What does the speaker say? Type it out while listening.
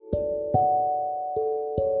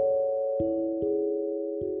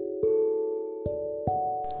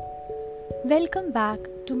Welcome back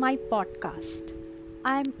to my podcast.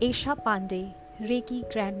 I am Esha Pandey,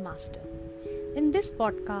 Reiki Grandmaster. In this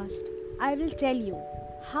podcast, I will tell you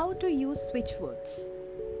how to use switch words.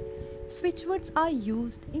 Switch words are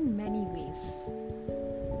used in many ways.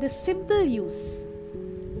 The simple use: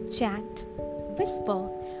 chant, whisper,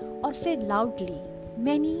 or say loudly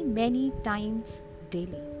many times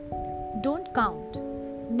daily. Don't count.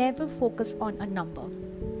 Never focus on a number.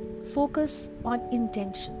 Focus on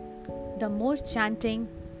intention. The more chanting,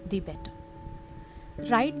 the better.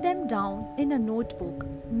 Write them down in a notebook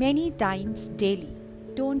many times daily.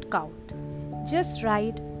 Don't count. Just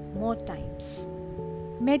write more times.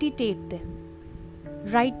 Meditate them.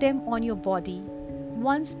 Write them on your body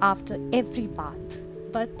once after every bath.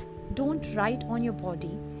 But don't write on your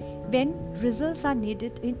body when results are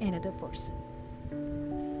needed in another person.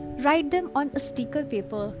 Write them on a sticker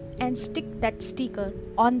paper and stick that sticker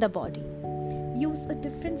on the body. Use a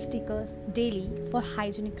different sticker daily for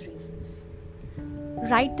hygienic reasons.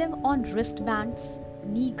 Write them on wristbands,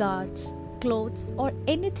 knee guards, clothes, or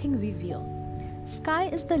anything we wear. Sky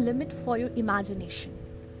is the limit for your imagination.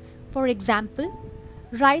 For example,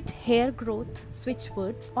 write hair growth switch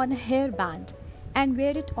words on a hairband and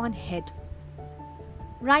wear it on head.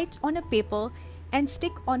 Write on a paper and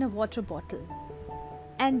stick on a water bottle.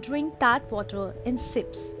 And drink that water in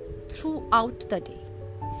sips throughout the day,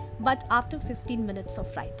 but after 15 minutes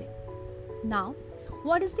of writing. Now,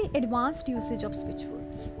 what is the advanced usage of switch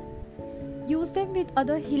words? Use them with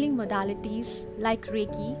other healing modalities like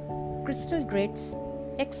Reiki, crystal grids,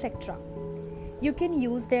 etc. You can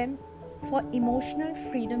use them for emotional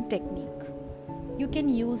freedom technique. You can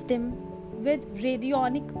use them with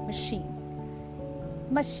radionic machine.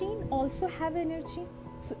 Machine also have energy,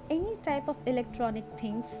 so any type of electronic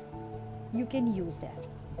things you can use there.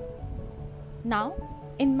 Now,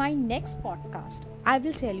 in my next podcast, I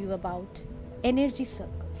will tell you about energy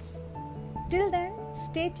circles. Till then,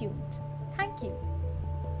 stay tuned.